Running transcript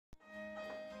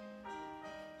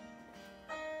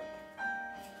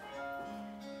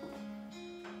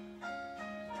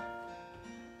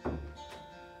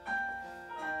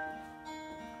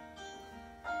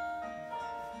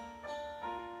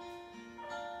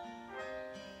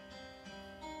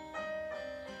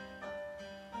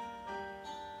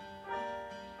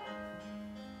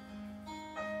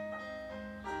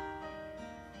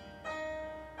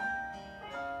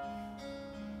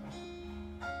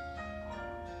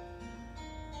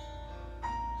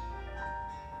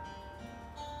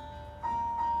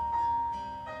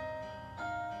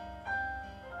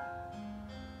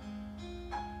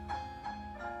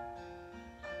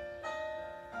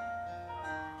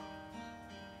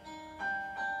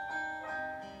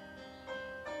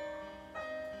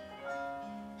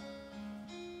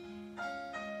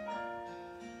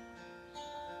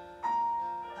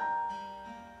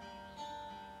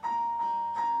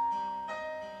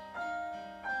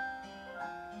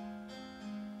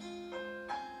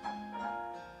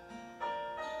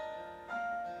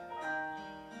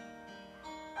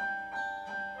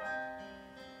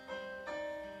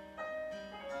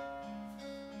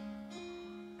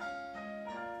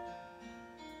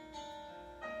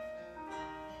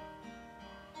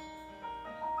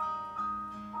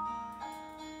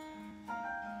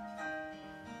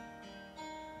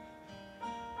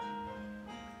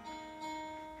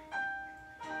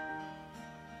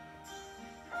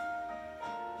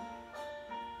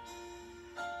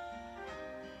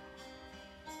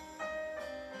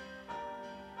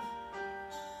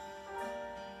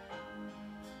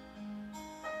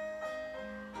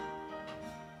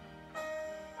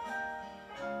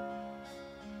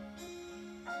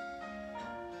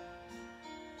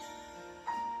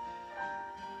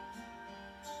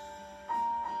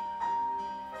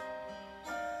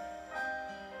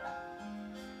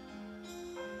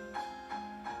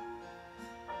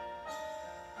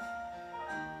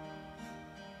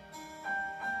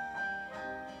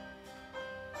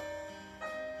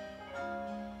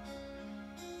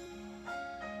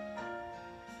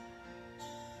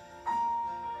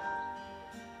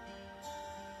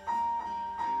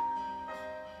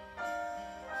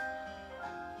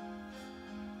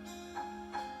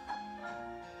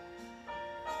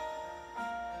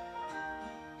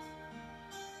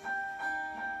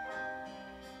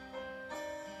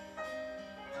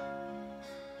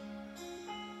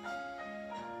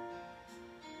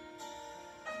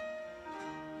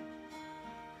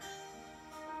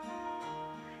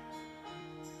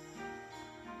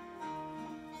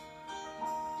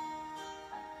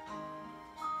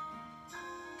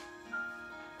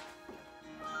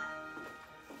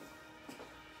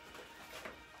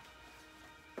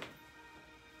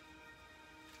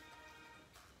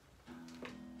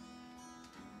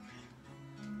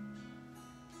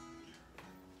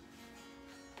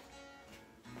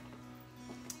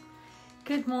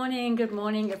Good morning,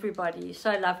 everybody.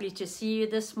 So lovely to see you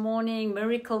this morning,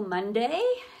 Miracle Monday.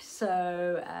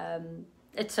 So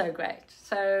it's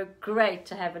so great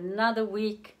to have another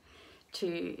week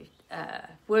to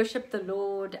worship the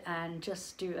Lord and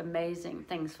just do amazing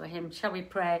things for Him. Shall we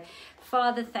pray?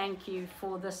 Father, thank you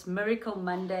for this Miracle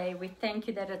Monday. We thank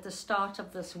you that at the start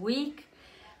of this week,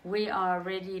 we are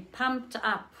already pumped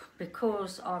up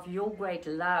because of your great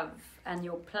love and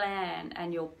your plan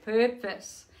and your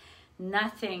purpose.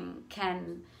 Nothing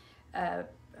can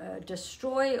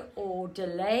destroy or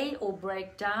delay or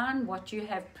break down what you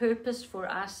have purposed for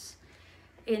us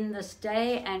in this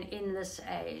day and in this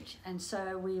age. And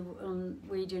so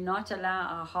we do not allow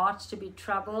our hearts to be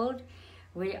troubled.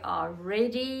 We are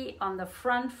ready on the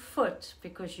front foot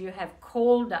because you have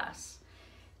called us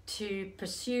to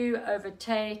pursue,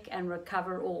 overtake, and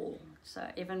recover all. So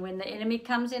even when the enemy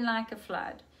comes in like a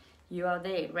flood, you are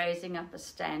there raising up a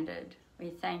standard. We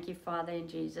thank you, Father, in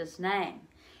Jesus' name.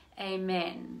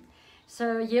 Amen.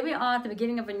 So here we are at the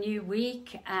beginning of a new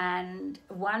week, and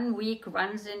one week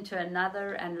runs into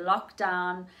another, and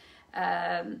lockdown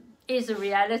is a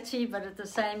reality, but at the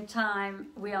same time,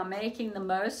 we are making the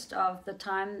most of the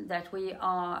time that we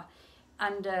are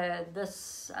under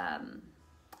this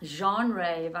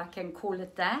genre, if I can call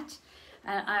it that.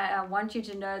 And I want you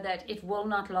to know that it will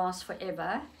not last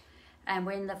forever. And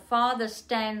when the Father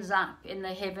stands up in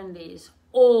the heavenlies,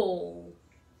 all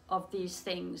of these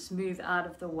things move out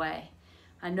of the way.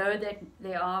 I know that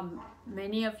there are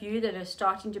many of you that are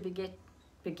starting to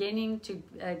beginning to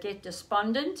get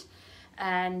despondent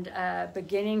and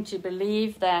beginning to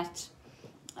believe that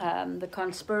the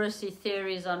conspiracy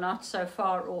theories are not so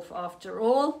far off after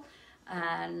all.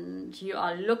 And you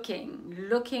are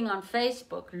looking on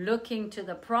Facebook, looking to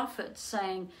the prophets,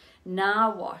 saying,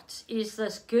 now what? Is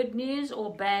this good news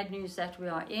or bad news that we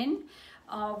are in?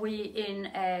 Are we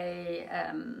in a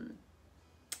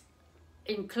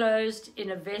enclosed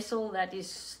in a vessel that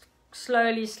is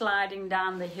slowly sliding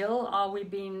down the hill? Are we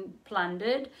being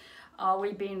plundered? Are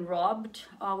we being robbed?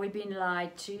 Are we being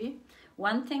lied to?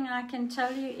 One thing I can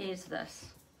tell you is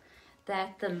this,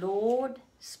 that the Lord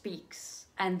speaks,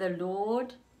 and the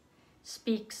Lord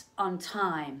speaks on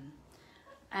time.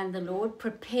 And the Lord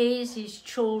prepares His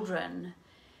children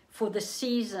for the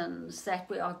seasons that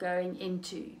we are going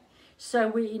into. So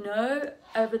we know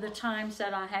over the times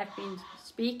that I have been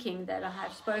speaking, that I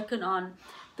have spoken on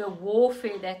the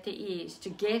warfare that there is to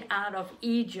get out of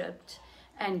Egypt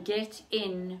and get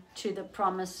into the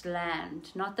promised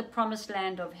land. Not the promised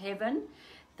land of heaven,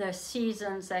 the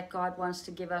seasons that God wants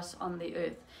to give us on the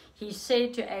earth. He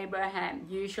said to Abraham,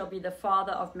 you shall be the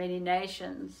father of many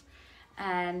nations.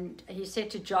 And he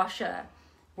said to Joshua,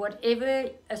 whatever,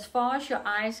 as far as your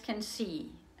eyes can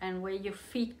see and where your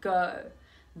feet go,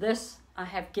 this I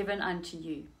have given unto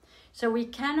you. So we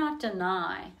cannot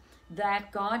deny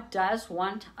that God does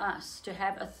want us to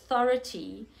have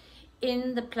authority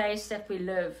in the place that we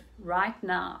live right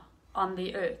now on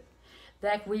the earth.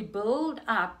 That we build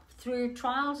up through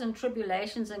trials and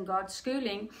tribulations and God's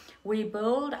schooling, we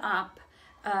build up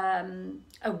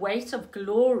a weight of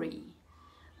glory.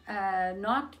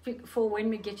 Not for when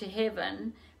we get to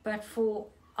heaven, but for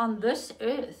on this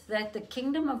earth, that the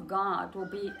kingdom of God will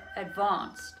be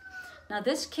advanced. Now,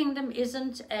 this kingdom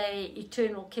isn't an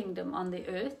eternal kingdom on the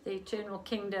earth. The eternal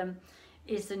kingdom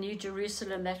is the New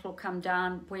Jerusalem that will come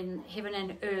down when heaven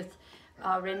and earth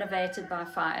are renovated by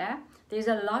fire. There's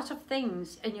a lot of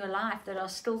things in your life that are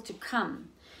still to come.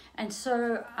 And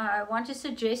so I want to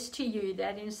suggest to you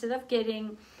that instead of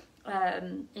getting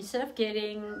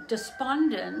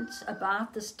despondent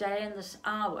about this day and this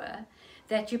hour,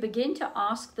 that you begin to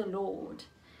ask the Lord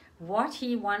what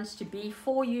He wants to be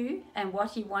for you and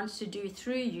what He wants to do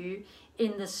through you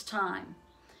in this time.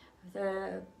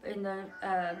 In the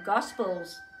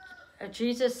Gospels,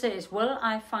 Jesus says, will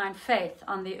I find faith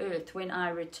on the earth when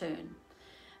I return?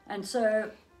 And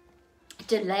so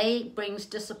delay brings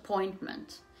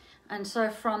disappointment. And so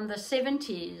from the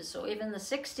 70s or even the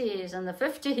 60s and the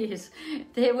 50s,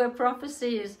 there were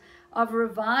prophecies of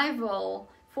revival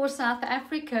for South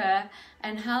Africa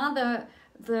and how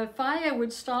the fire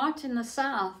would start in the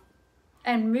south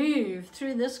and move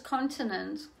through this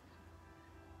continent.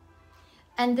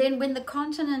 And then when the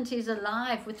continent is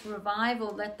alive with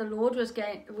revival, that the Lord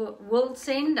will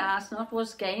send us, not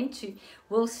was going to,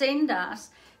 will send us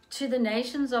to the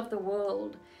nations of the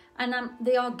world. And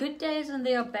there are good days and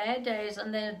there are bad days,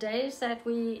 and there are days that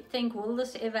we think, will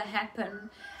this ever happen?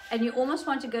 And you almost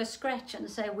want to go scratch and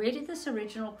say, where did this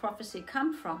original prophecy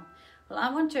come from? Well, I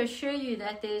want to assure you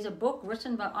that there's a book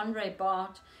written by Andre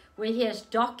Bart where he has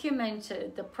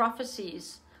documented the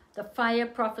prophecies the fire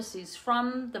prophecies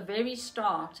from the very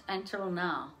start until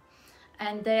now.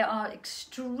 And they are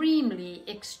extremely,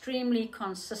 extremely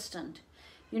consistent.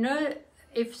 You know,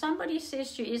 if somebody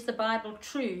says to you, is the Bible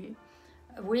true?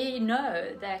 We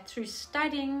know that through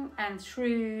studying and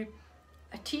through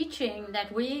teaching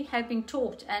that we have been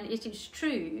taught, and it is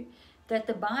true, that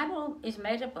the Bible is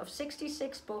made up of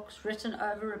 66 books written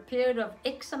over a period of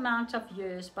X amount of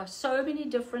years by so many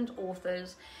different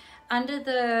authors under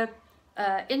the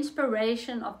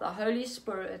inspiration of the Holy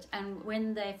Spirit. And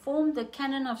when they formed the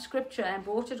canon of Scripture and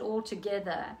brought it all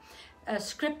together,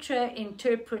 Scripture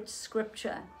interprets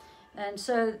Scripture. And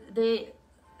so there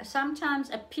sometimes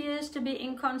appears to be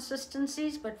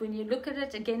inconsistencies, but when you look at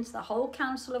it against the whole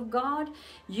counsel of God,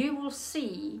 you will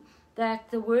see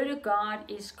that the Word of God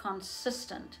is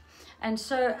consistent. And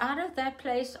so out of that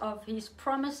place of his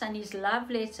promise and his love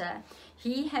letter,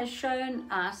 he has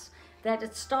shown us that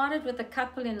it started with a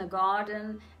couple in the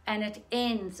garden and it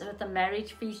ends with the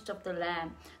marriage feast of the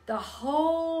Lamb. The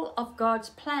whole of God's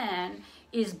plan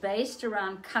is based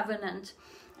around covenant,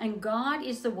 and God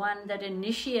is the one that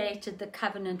initiated the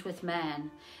covenant with man.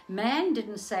 Man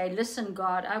didn't say, listen,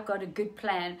 God, I've got a good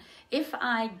plan. If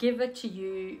I give it to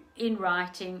you in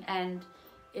writing and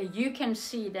you can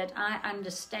see that I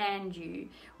understand you,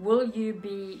 will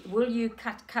you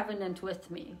cut covenant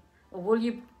with me? Or will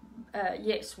you,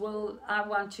 yes, well, I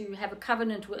want to have a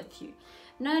covenant with you.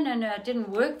 No, it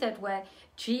didn't work that way.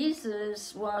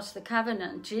 Jesus was the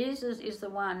covenant. Jesus is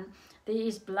the one. There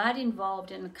is blood involved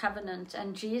in the covenant,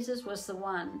 and Jesus was the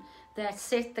one that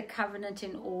set the covenant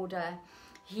in order.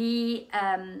 He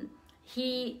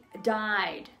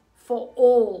died for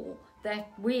all,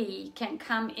 that we can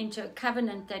come into a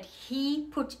covenant that he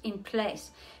put in place.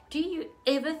 Do you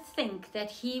ever think that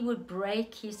he would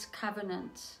break his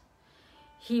covenant?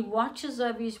 He watches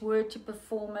over his word to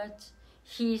perform it.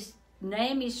 His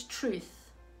name is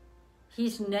truth.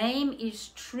 His name is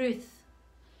truth.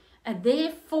 And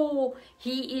therefore,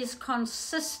 he is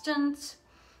consistent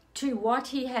to what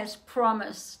he has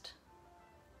promised.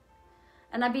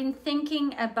 And I've been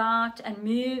thinking about and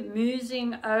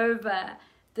musing over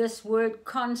this word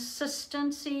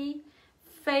consistency,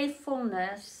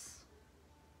 faithfulness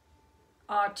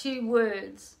are two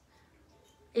words.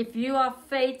 If you are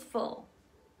faithful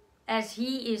as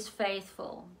he is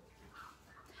faithful,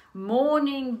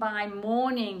 morning by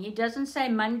morning, he doesn't say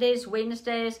Mondays,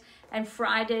 Wednesdays, and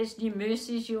Fridays, new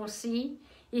mercies you'll see.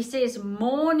 He says,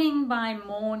 morning by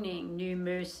morning, new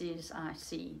mercies I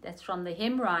see. That's from the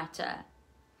hymn writer.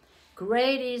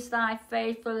 Great is thy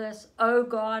faithfulness, O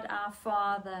God our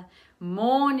Father.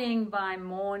 Morning by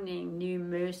morning, new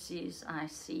mercies I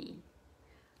see.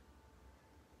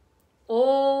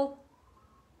 All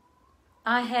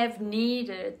I have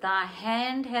needed, thy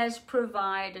hand has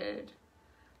provided.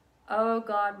 O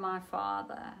God my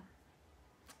Father.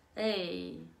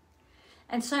 Hey.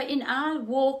 And so in our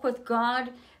walk with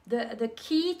God, the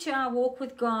key to our walk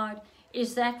with God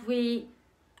is that we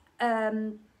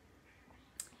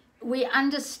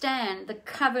understand the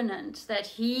covenant that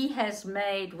he has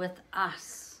made with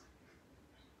us.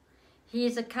 He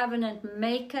is a covenant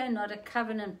maker, not a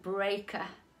covenant breaker.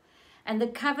 And the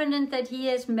covenant that he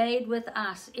has made with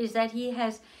us is that he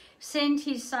has sent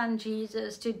his son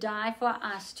Jesus to die for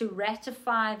us, to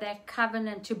ratify that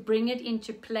covenant, to bring it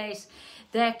into place,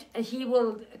 that he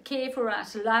will care for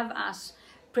us, love us,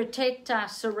 protect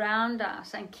us, surround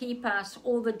us, and keep us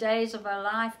all the days of our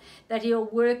life, that he'll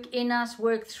work in us,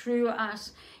 work through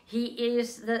us. He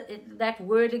is, that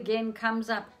word again comes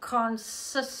up,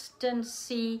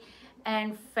 consistency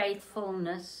and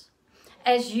faithfulness.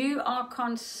 As you are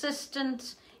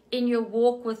consistent in your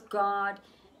walk with God,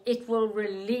 it will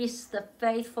release the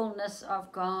faithfulness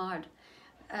of God.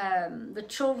 The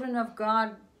children of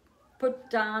God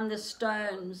put down the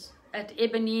stones at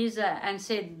Ebenezer and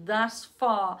said, thus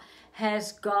far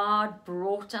has God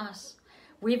brought us.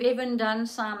 We've even done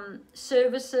some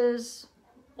services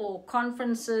or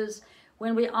conferences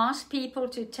when we ask people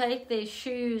to take their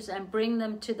shoes and bring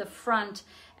them to the front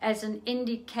as an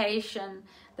indication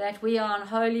that we are on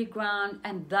holy ground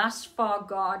and thus far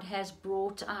God has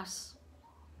brought us.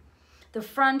 The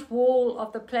front wall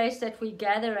of the place that we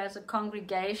gather as a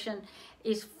congregation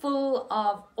is full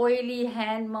of oily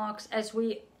hand marks as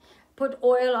we put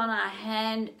oil on our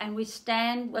hand and we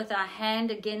stand with our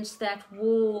hand against that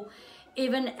wall.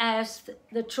 Even as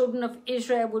the children of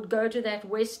Israel would go to that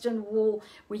western wall,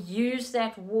 we use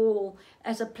that wall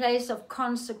as a place of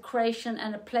consecration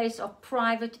and a place of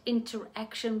private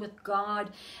interaction with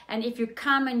God. And if you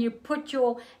come and you put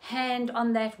your hand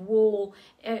on that wall,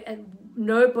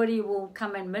 nobody will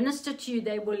come and minister to you.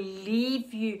 They will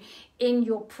leave you in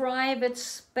your private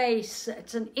space.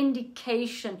 It's an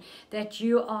indication that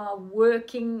you are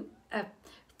working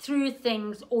through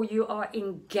things, or you are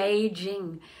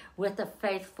engaging with a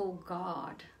faithful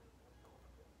God.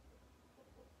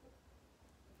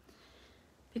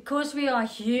 Because we are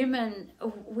human,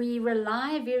 we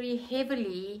rely very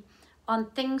heavily on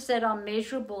things that are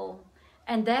measurable.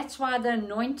 And that's why the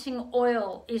anointing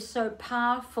oil is so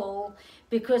powerful,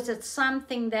 because it's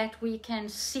something that we can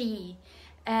see.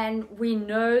 And we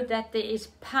know that there is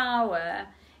power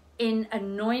in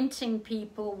anointing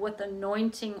people with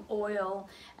anointing oil,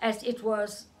 as it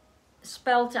was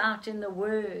spelt out in the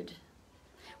word.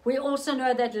 We also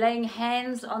know that laying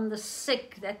hands on the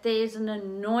sick, that there is an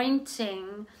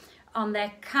anointing on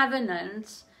that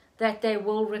covenant, that they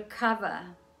will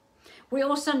recover. We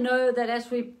also know that as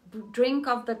we drink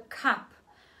of the cup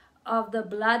of the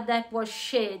blood that was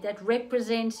shed, that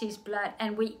represents his blood,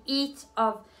 and we eat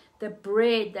of the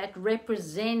bread that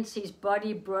represents his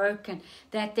body broken,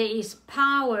 that there is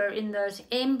power in those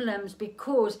emblems,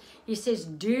 because he says,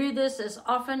 do this as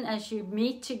often as you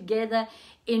meet together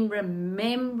in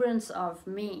remembrance of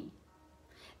me.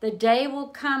 The day will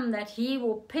come that he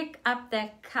will pick up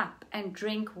that cup and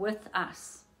drink with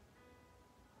us.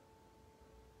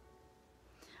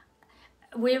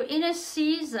 We're in a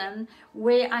season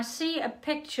where I see a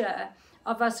picture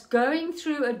of us going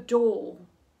through a door.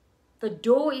 The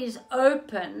door is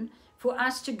open for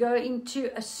us to go into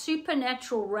a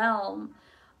supernatural realm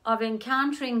of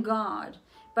encountering God.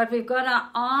 But we've got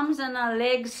our arms and our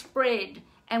legs spread,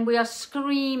 and we are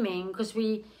screaming because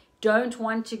we don't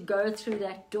want to go through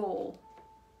that door.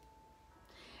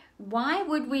 Why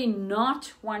would we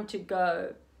not want to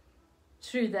go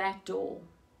through that door?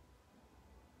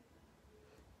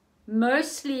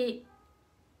 Mostly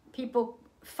people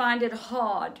find it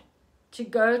hard to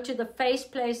go to the face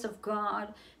place of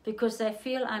God because they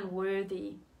feel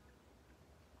unworthy.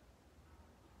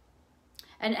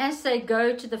 And as they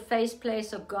go to the face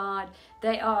place of God,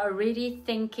 they are already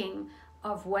thinking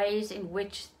of ways in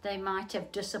which they might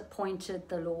have disappointed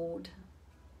the Lord.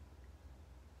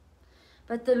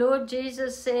 But the Lord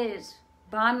Jesus says,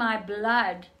 by my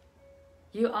blood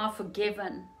you are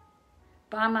forgiven.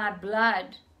 By my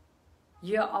blood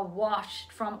you are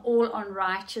washed from all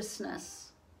unrighteousness.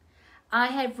 I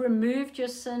have removed your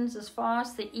sins as far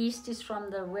as the east is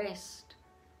from the west.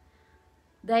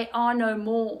 They are no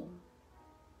more.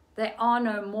 They are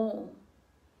no more.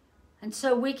 And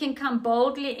so we can come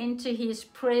boldly into his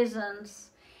presence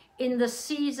in the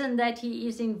season that he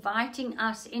is inviting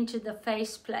us into the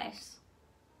face place.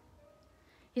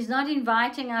 He's not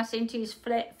inviting us into his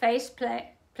face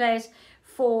place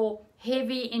for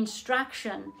heavy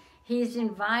instruction. He is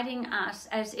inviting us,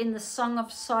 as in the Song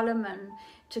of Solomon,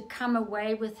 to come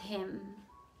away with him.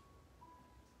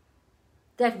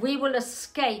 That we will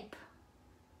escape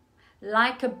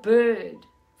like a bird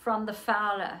from the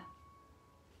fowler.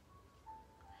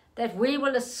 That we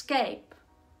will escape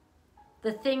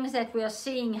the things that we are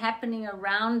seeing happening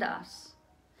around us.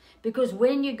 Because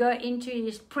when you go into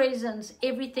his presence,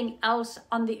 everything else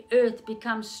on the earth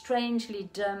becomes strangely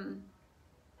dim.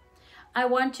 I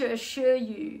want to assure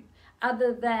you,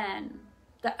 other than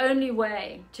the only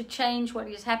way to change what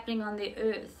is happening on the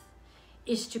earth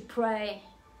is to pray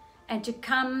and to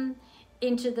come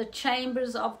into the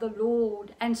chambers of the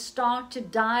Lord and start to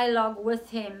dialogue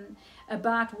with him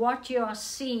about what you are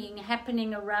seeing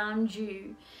happening around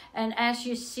you. And as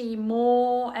you see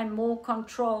more and more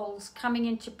controls coming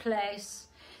into place,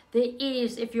 there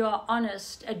is, if you are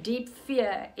honest, a deep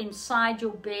fear inside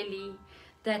your belly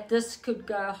that this could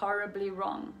go horribly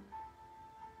wrong.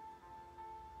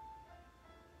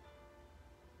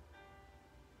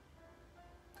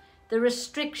 The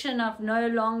restriction of no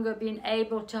longer being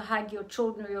able to hug your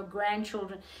children or your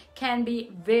grandchildren can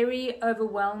be very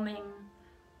overwhelming.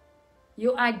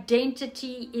 Your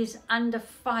identity is under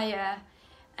fire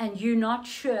and you're not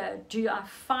sure, do I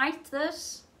fight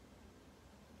this?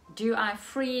 Do I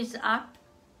freeze up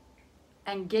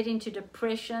and get into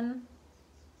depression?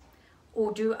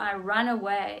 Or do I run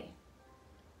away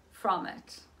from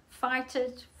it? Fight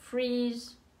it,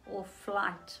 freeze, or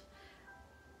flight.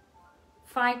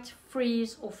 Fight,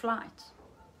 freeze, or flight.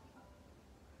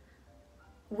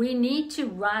 We need to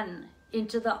run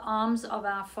into the arms of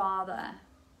our Father.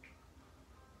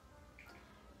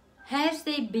 Has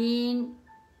there been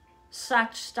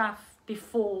such stuff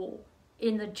before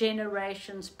in the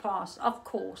generations past. Of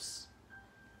course,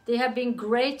 there have been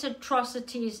great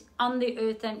atrocities on the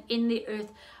earth and in the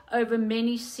earth over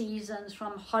many seasons,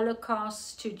 from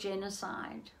holocausts to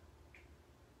genocide.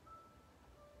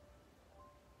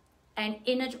 And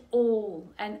in it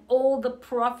all, and all the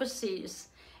prophecies,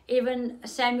 even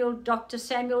Dr.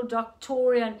 Samuel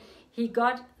Doctorian, he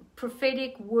got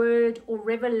prophetic word or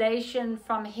revelation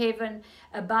from heaven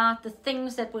about the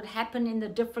things that would happen in the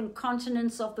different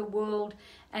continents of the world,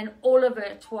 and all of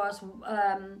it was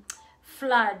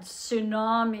floods,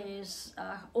 tsunamis,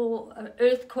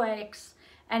 earthquakes.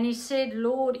 And he said,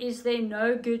 Lord, is there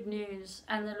no good news?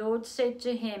 And the Lord said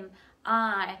to him,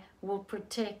 I will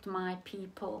protect my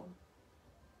people.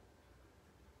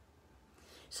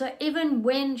 So even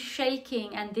when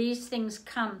shaking and these things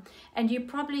come, and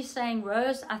you're probably saying,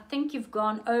 Rose, I think you've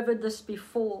gone over this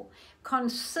before.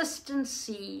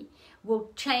 Consistency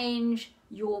will change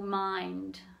your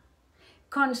mind.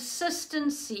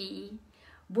 Consistency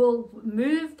will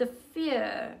move the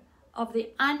fear of the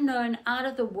unknown out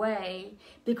of the way,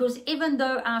 because even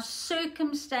though our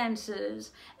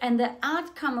circumstances and the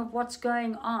outcome of what's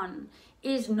going on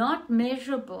is not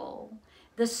measurable,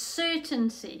 the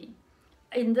certainty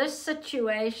in this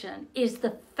situation is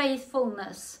the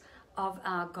faithfulness of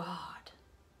our God.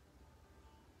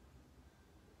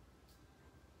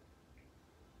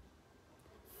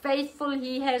 Faithful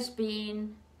He has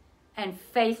been, and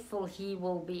faithful He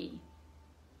will be.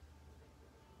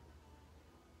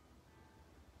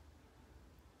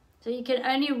 So you can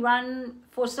only run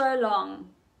for so long,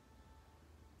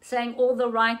 saying all the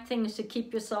right things to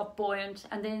keep yourself buoyant,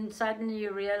 and then suddenly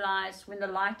you realize when the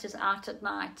light is out at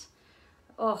night,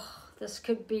 oh, this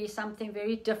could be something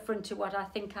very different to what I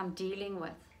think I'm dealing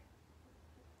with.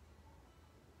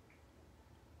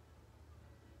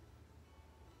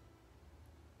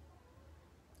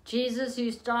 Jesus, who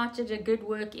started a good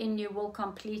work in you, will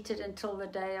complete it until the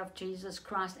day of Jesus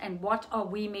Christ. And what are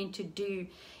we meant to do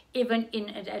even in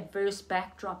an adverse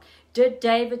backdrop? Did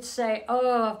David say,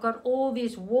 oh, I've got all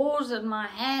these wars in my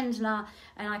hands now,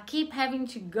 and I keep having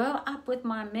to go up with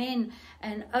my men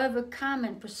and overcome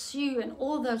and pursue and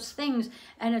all those things,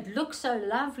 and it looks so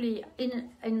lovely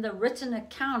in the written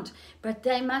account, but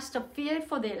they must have feared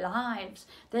for their lives.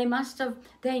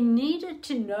 They needed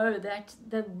to know that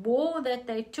the war that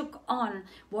they took on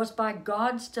was by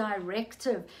God's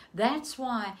directive. That's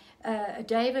why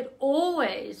David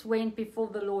always went before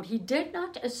the Lord. He did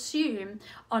not assume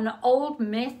on an old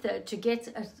method to get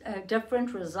a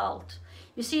different result.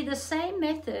 You see, the same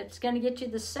method is going to get you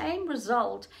the same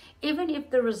result, even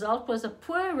if the result was a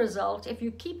poor result. If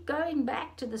you keep going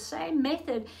back to the same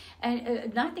method,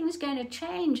 and nothing's going to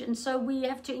change. And so we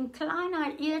have to incline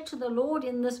our ear to the Lord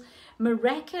in this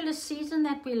miraculous season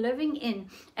that we're living in,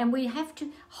 and we have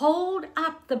to hold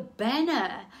up the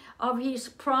banner of His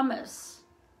promise.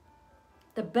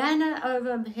 The banner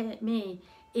over me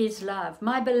is love.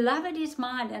 My beloved is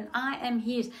mine, and I am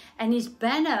His, and His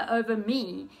banner over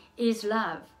me is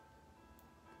love.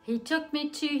 He took me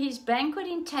to His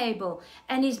banqueting table,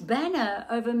 and His banner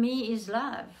over me is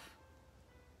love.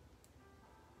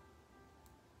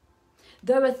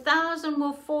 Though 1,000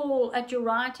 will fall at your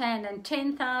right hand and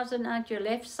 10,000 at your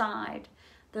left side,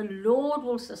 the Lord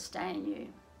will sustain you.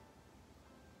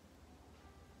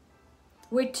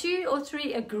 Where 2 or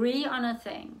 3 agree on a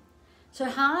thing. So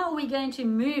how are we going to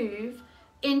move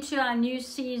into our new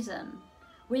season?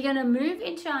 We're going to move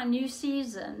into our new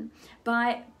season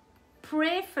by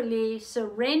prayerfully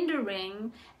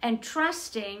surrendering and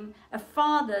trusting a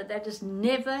Father that has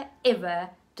never,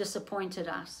 ever disappointed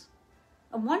us.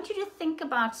 I want you to think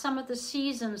about some of the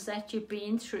seasons that you've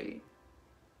been through.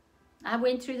 I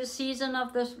went through the season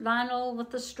of Lionel with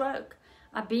the stroke.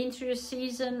 I've been through a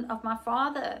season of my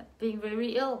father being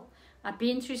very ill. I've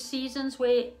been through seasons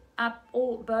where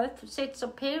both sets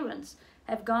of parents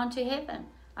have gone to heaven.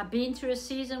 I've been through a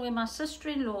season where my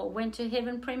sister-in-law went to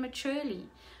heaven prematurely.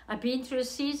 I've been through a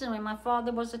season where my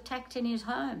father was attacked in his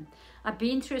home. I've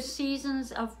been through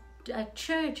seasons of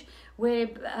church where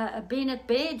been at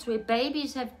beds where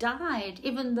babies have died,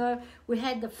 even though we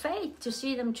had the faith to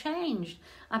see them changed.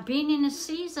 I've been in a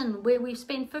season where we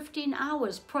spent 15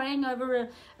 hours praying over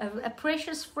a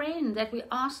precious friend that we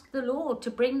asked the Lord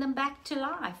to bring them back to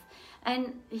life.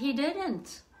 And He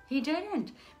didn't.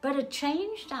 But it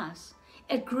changed us.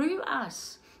 It grew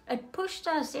us. It pushed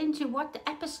us into what the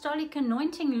apostolic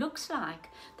anointing looks like.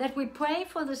 That we pray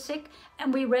for the sick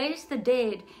and we raise the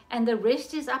dead, and the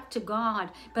rest is up to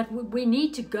God. But we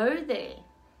need to go there.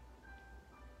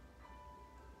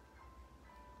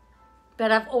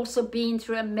 But I've also been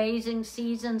through amazing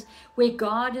seasons where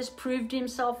God has proved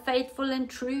himself faithful and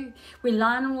true. When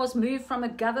Lionel was moved from a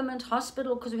government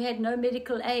hospital because we had no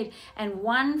medical aid, and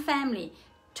one family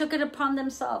took it upon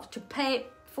themselves to pay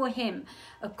for him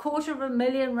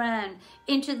R250,000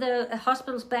 into the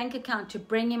hospital's bank account to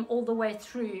bring him all the way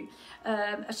through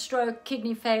a stroke,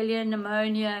 kidney failure,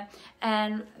 pneumonia,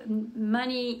 and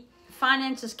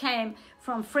finances came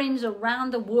from friends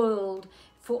around the world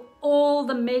for all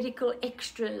the medical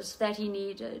extras that he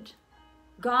needed.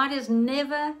 God has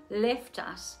never left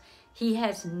us. He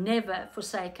has never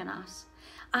forsaken us.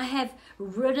 I have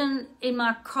driven in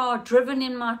my car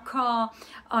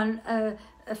on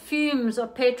fumes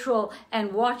of petrol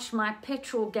and watched my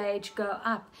petrol gauge go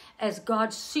up as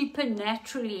God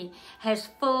supernaturally has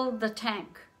filled the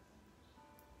tank.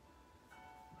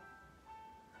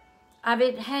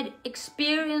 I've had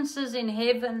experiences in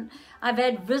heaven. I've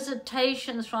had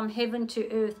visitations from heaven to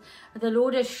earth. The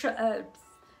Lord has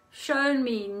shown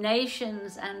me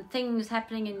nations and things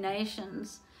happening in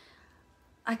nations.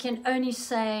 I can only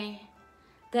say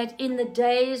that in the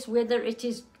days, whether it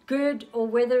is good or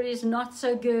whether it is not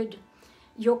so good,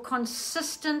 your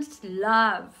consistent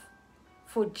love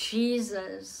for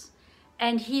Jesus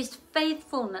and his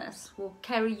faithfulness will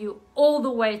carry you all the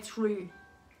way through.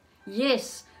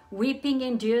 Yes, weeping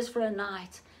endures for a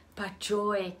night, but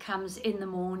joy comes in the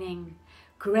morning.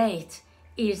 Great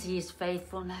is his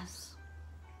faithfulness.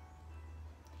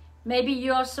 Maybe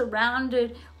you are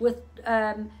surrounded with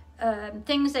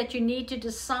things that you need to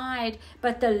decide,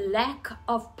 but the lack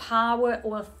of power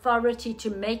or authority to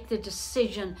make the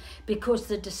decision because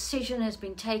the decision has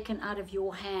been taken out of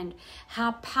your hand.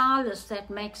 How powerless that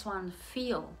makes one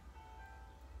feel.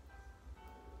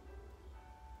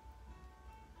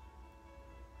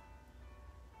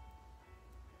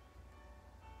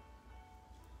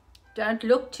 Don't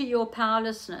look to your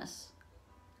powerlessness.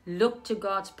 Look to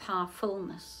God's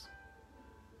powerfulness.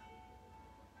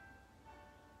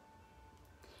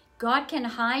 God can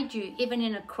hide you even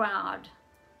in a crowd.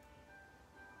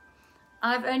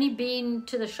 I've only been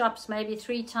to the shops maybe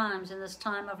 3 times in this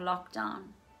time of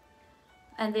lockdown.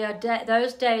 And there are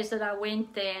those days that I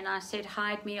went there and I said,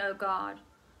 hide me, oh God.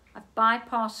 I've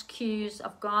bypassed queues.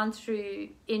 I've gone through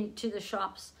into the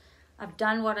shops. I've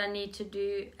done what I need to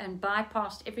do and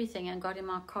bypassed everything and got in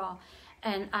my car.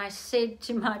 And I said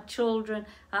to my children,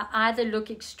 I either look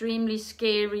extremely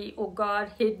scary or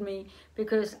God hid me,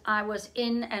 because I was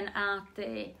in and out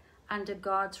there under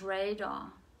God's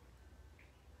radar.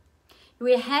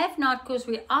 We have not because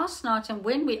we ask not, and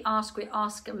when we ask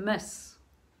amiss.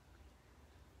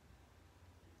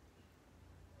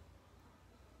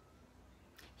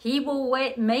 He will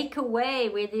make a way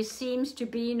where there seems to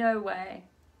be no way.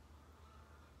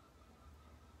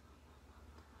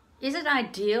 Is it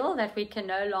ideal that we can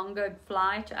no longer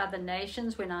fly to other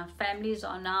nations when our families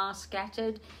are now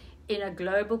scattered in a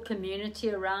global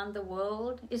community around the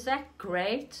world? Is that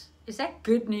great? Is that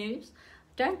good news?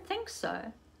 Don't think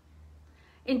so.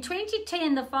 In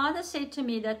 2010, the Father said to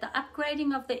me that the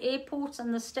upgrading of the airports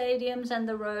and the stadiums and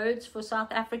the roads for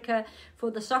South Africa for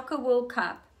the Soccer World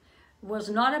Cup was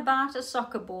not about a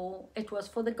soccer ball, it was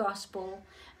for the gospel,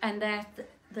 and that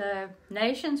the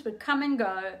nations would come and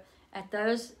go at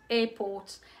those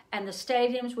airports, and the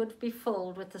stadiums would be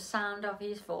filled with the sound of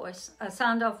his voice, a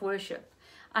sound of worship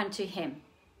unto him.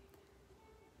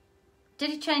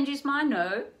 Did he change his mind?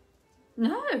 No.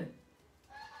 No.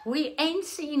 We ain't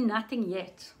seen nothing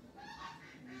yet.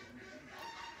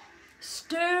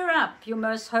 Stir up your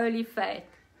most holy faith.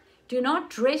 Do not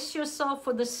dress yourself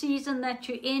for the season that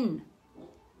you're in.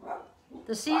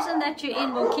 The season that you're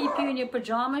in will keep you in your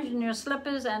pajamas and your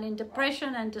slippers and in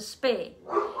depression and despair.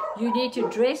 You need to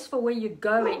dress for where you're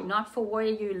going, not for where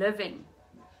you're living.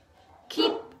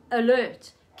 Keep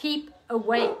alert. Keep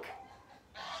awake.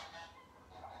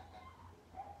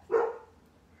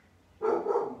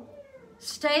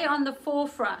 Stay on the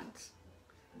forefront.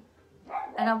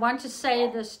 And I want to say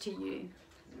this to you.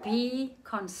 Be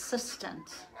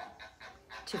consistent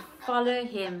to follow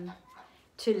him,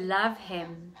 to love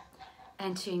him,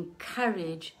 and to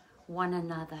encourage one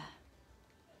another.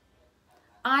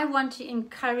 I want to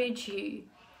encourage you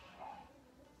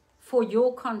for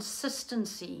your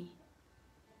consistency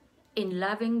in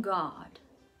loving God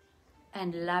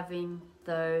and loving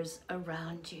those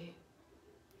around you.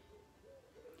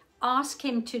 Ask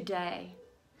him today.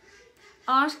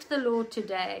 Ask the Lord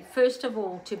today, first of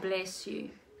all, to bless you.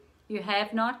 You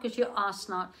have not because you ask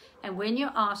not. And when you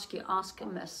ask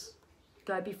amiss.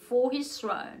 Go before his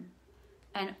throne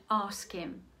and ask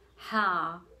him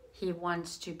how he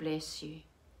wants to bless you.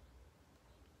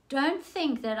 Don't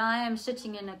think that I am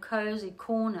sitting in a cozy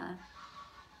corner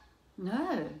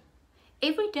No.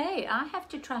 Every day I have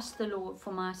to trust the Lord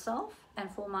for myself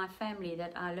and for my family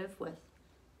that I live with,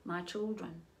 my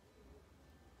children.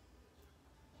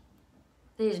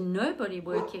 There's nobody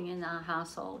working in our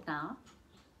household now.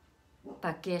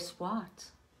 But guess what?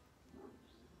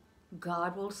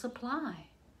 God will supply.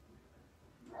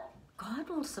 God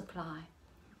will supply.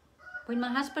 When my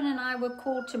husband and I were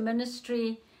called to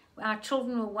ministry, our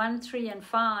children were 1, 3, and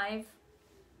 5.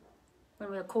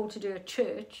 When we were called to do a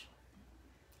church,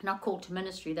 not called to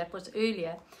ministry, that was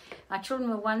earlier. Our children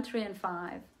were 1, 3, and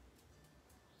 5.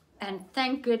 And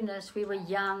thank goodness we were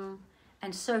young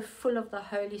and so full of the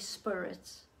Holy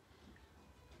Spirit.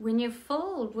 When you're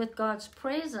filled with God's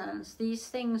presence, these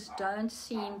things don't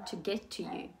seem to get to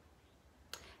you.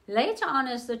 Later on,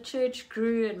 as the church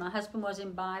grew and my husband was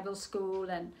in Bible school,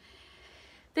 and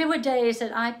there were days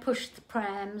that I pushed the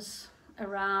prams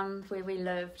around where we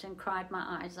lived and cried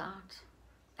my eyes out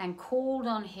and called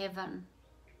on heaven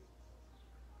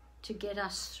to get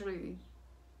us through.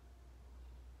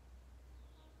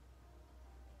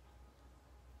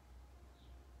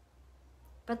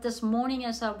 But this morning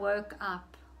as I woke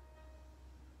up,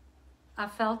 I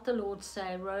felt the Lord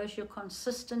say, Rose, your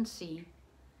consistency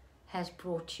has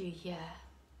brought you here.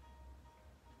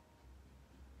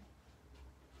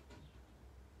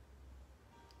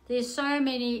 There's so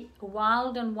many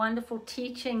wild and wonderful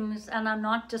teachings, and I'm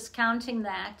not discounting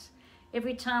that.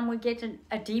 Every time we get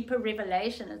a deeper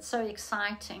revelation, it's so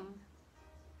exciting.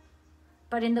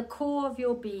 But in the core of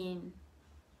your being,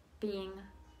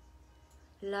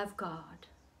 love God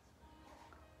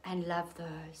and love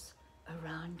those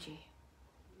around you.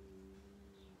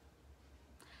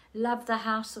 Love the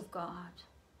house of God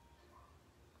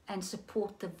and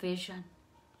support the vision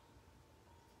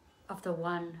of the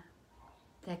one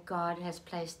that God has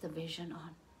placed the vision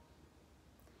on.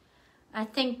 I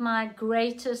think my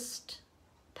greatest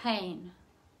pain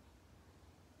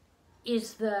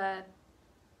is the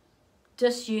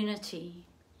disunity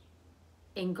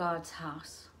in God's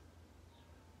house.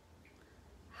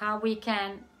 How we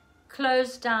can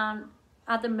close down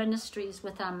other ministries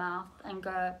with our mouth and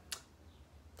go,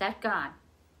 that guy,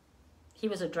 he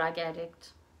was a drug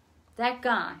addict. That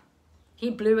guy,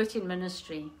 he blew it in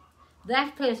ministry.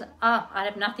 That person, I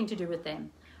have nothing to do with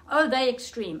them. Oh, they're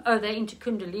extreme. Oh, they're into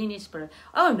Kundalini spirit.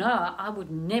 Oh, no, I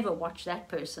would never watch that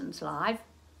person's live.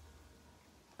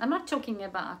 I'm not talking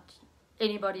about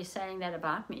anybody saying that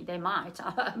about me. They might,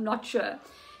 I'm not sure.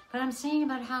 But I'm saying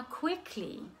about how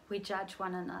quickly we judge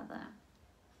one another.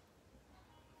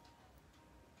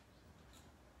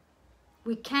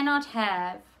 We cannot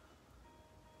have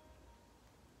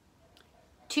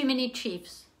too many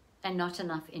chiefs and not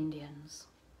enough Indians.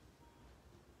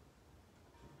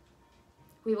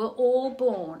 We were all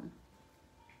born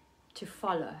to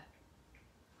follow.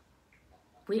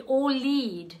 We all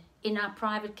lead in our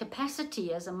private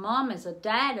capacity as a mom, as a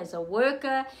dad, as a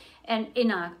worker, and in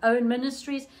our own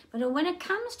ministries. But when it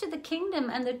comes to the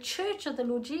kingdom and the church of the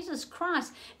Lord Jesus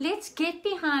Christ, let's get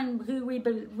behind who we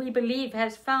believe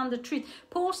has found the truth.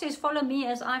 Paul says, follow me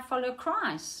as I follow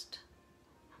Christ.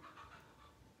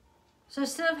 So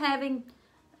instead of having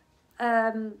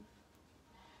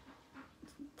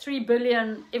 3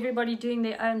 billion, everybody doing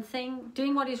their own thing,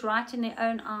 doing what is right in their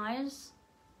own eyes,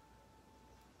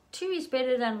 2 is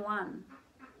better than 1.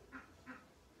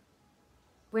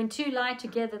 When 2 lie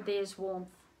together, there's warmth.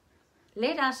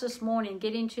 Let us this morning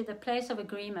get into the place of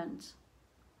agreement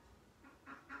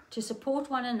to support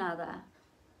one another,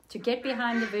 to get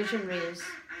behind the visionaries,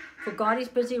 for God is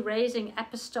busy raising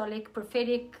apostolic,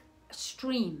 prophetic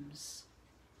streams,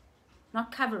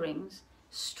 not coverings,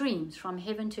 streams from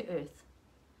heaven to earth.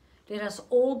 Let us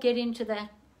all get into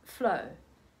that flow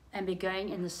and be going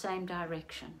in the same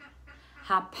direction.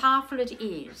 How powerful it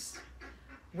is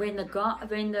when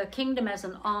the kingdom as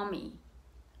an army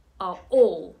are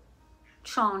all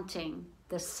chanting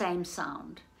the same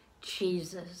sound.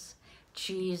 Jesus,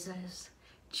 Jesus,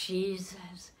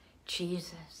 Jesus,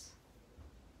 Jesus.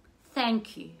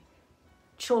 Thank you,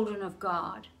 children of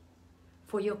God,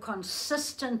 for your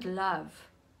consistent love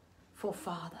for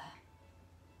Father,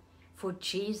 for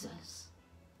Jesus,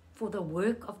 for the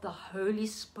work of the Holy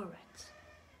Spirit,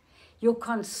 your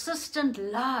consistent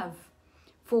love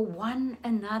for one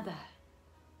another.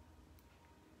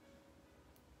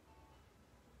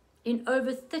 In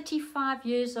over 35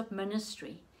 years of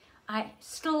ministry, I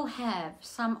still have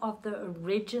some of the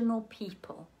original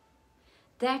people.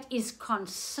 That is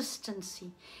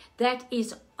consistency. That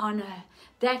is honor.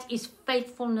 That is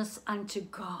faithfulness unto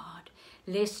God.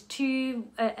 Lest two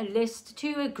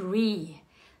agree,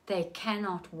 they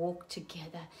cannot walk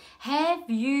together. Have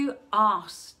you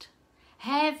asked?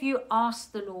 Have you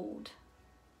asked the Lord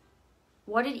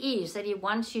what it is that he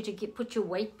wants you to put your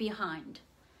weight behind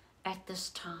at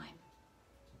this time?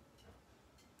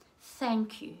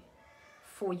 Thank you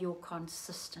for your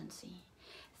consistency.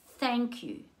 Thank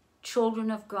you,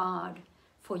 children of God,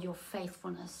 for your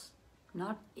faithfulness,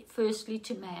 not firstly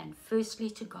to man, firstly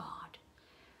to God,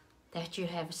 that you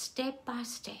have step by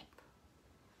step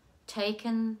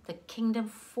taken the kingdom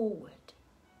forward.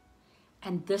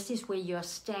 And this is where you are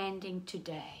standing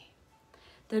today.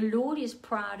 The Lord is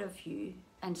proud of you,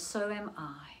 and so am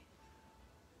I.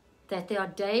 That there are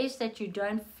days that you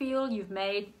don't feel you've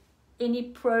made any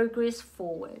progress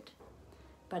forward.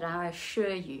 But I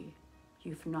assure you,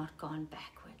 you've not gone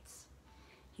backwards.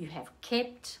 You have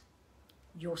kept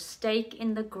your stake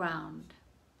in the ground.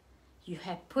 You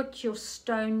have put your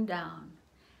stone down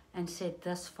and said,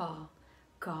 this far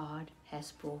God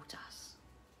has brought us.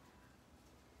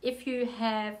 If you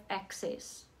have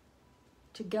access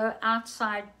to go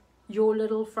outside your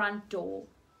little front door,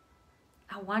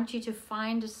 I want you to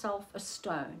find yourself a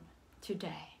stone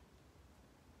today.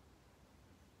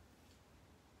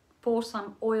 Pour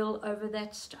some oil over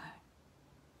that stone.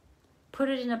 Put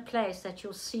it in a place that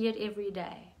you'll see it every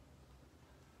day.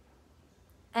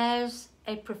 As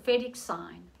a prophetic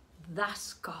sign,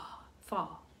 thus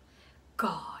far,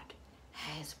 God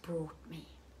has brought me.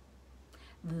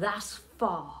 Thus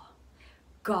far,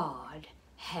 God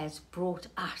has brought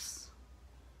us.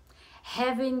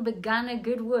 Having begun a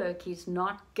good work, he's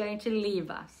not going to leave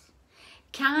us.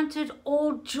 Count it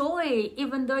all joy,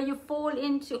 even though you fall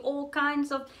into all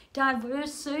kinds of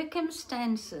diverse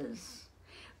circumstances.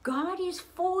 God is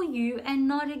for you and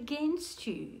not against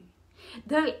you.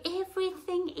 Though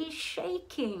everything is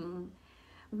shaking,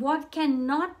 what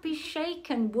cannot be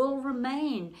shaken will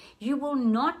remain. You will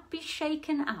not be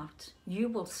shaken out. You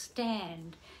will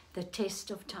stand the test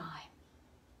of time.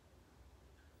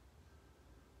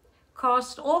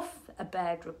 Cast off a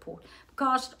bad report.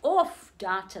 Cast off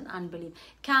doubt and unbelief.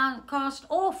 Cast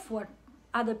off what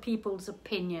other people's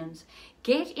opinions.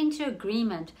 Get into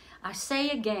agreement. I say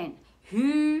again,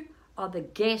 who are the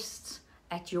guests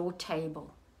at your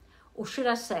table? Or should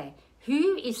I say,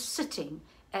 who is sitting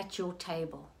at your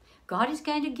table? God is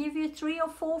going to give you 3 or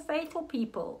 4 faithful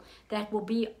people that will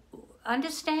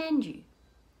understand you.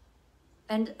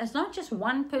 And it's not just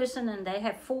one person and they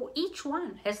have 4. Each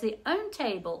one has their own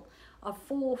table of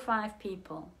 4 or 5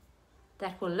 people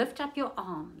that will lift up your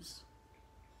arms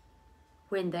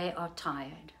when they are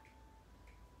tired.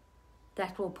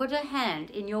 That will put a hand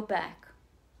in your back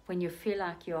when you feel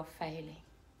like you are failing.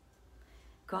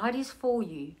 God is for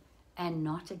you and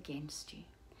not against you.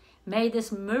 May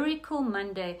this Miracle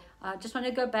Monday, I just want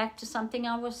to go back to something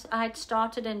I had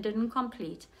started and didn't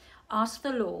complete. Ask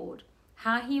the Lord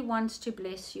how he wants to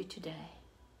bless you today.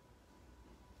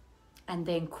 And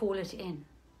then call it in.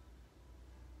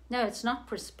 No, it's not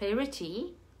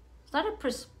prosperity. It's not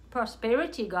a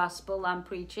prosperity gospel I'm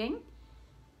preaching.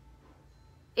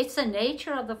 It's the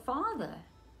nature of the Father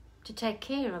to take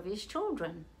care of his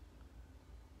children.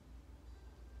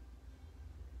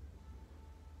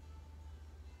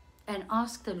 And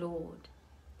ask the Lord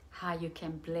how you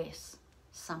can bless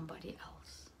somebody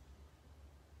else.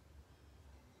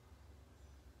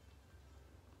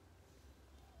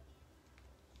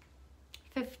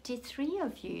 "53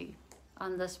 of you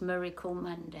on this Miracle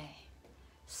Monday.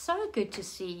 So good to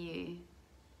see you.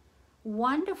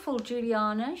 Wonderful,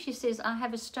 Juliana. She says, I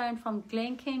have a stone from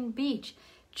Glencairn Beach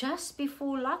just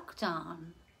before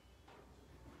lockdown.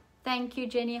 Thank you,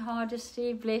 Jenny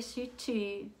Hardesty. Bless you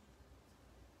too.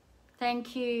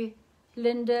 Thank you,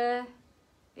 Linda.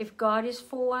 If God is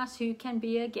for us, who can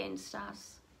be against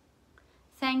us?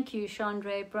 Thank you,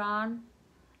 Chandra Brown.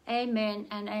 Amen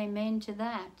and amen to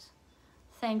that.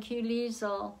 Thank you,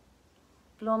 Liesel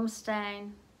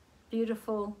Blomstein.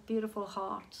 Beautiful, beautiful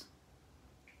heart.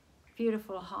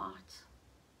 Beautiful heart.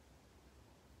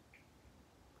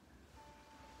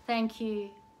 Thank you,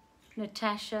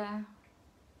 Natasha.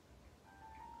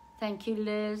 Thank you,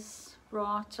 Liz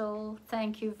Rottle.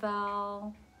 Thank you,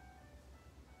 Val.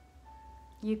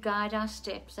 You guide our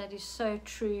steps. That is so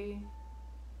true.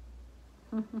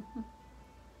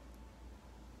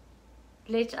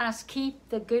 Let us keep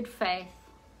the good faith.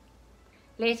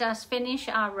 Let us finish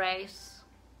our race.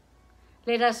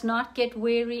 Let us not get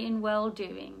weary in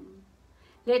well-doing.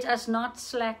 Let us not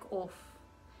slack off.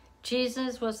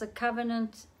 Jesus was the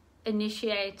covenant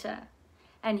initiator,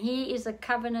 and he is a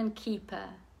covenant keeper.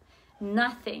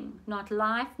 Nothing, not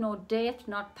life, nor death,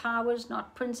 not powers,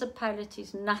 not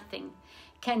principalities, nothing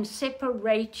can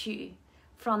separate you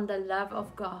from the love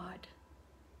of God.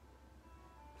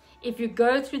 If you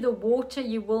go through the water,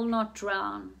 you will not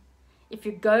drown. If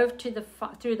you go through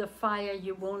the fire,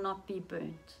 you will not be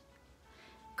burnt.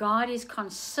 God is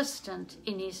consistent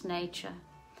in his nature.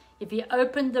 If he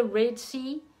opened the Red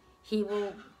Sea, he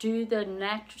will do the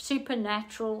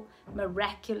supernatural,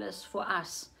 miraculous for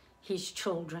us, his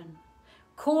children.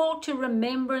 Call to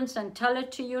remembrance and tell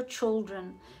it to your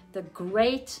children, the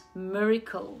great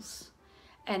miracles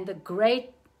and the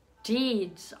great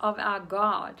deeds of our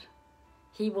God.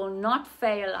 He will not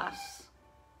fail us.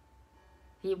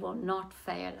 He will not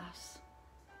fail us.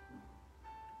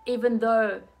 Even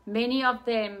though many of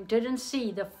them didn't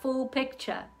see the full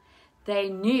picture, they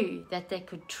knew that they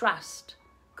could trust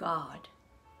God.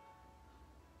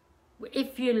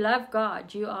 If you love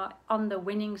God, you are on the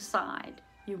winning side.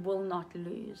 You will not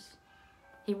lose.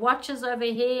 He watches over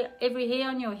here, every hair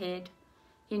on your head.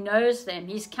 He knows them.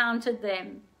 He's counted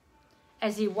them.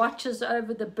 As he watches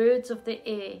over the birds of the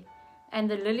air and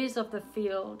the lilies of the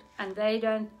field, and they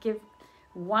don't give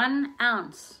 1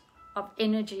 ounce of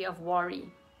energy of worry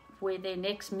where their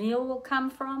next meal will come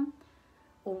from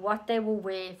or what they will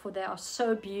wear, for they are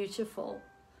so beautiful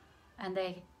and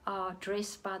they are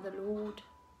dressed by the Lord.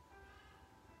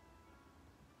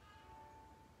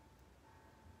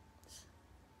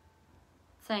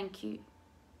 Thank you,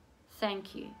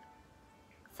 thank you,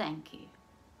 thank you.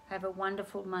 Have a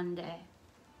wonderful Monday.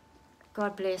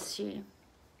 God bless you.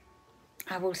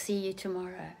 I will see you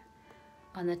tomorrow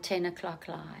on the 10 o'clock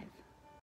live.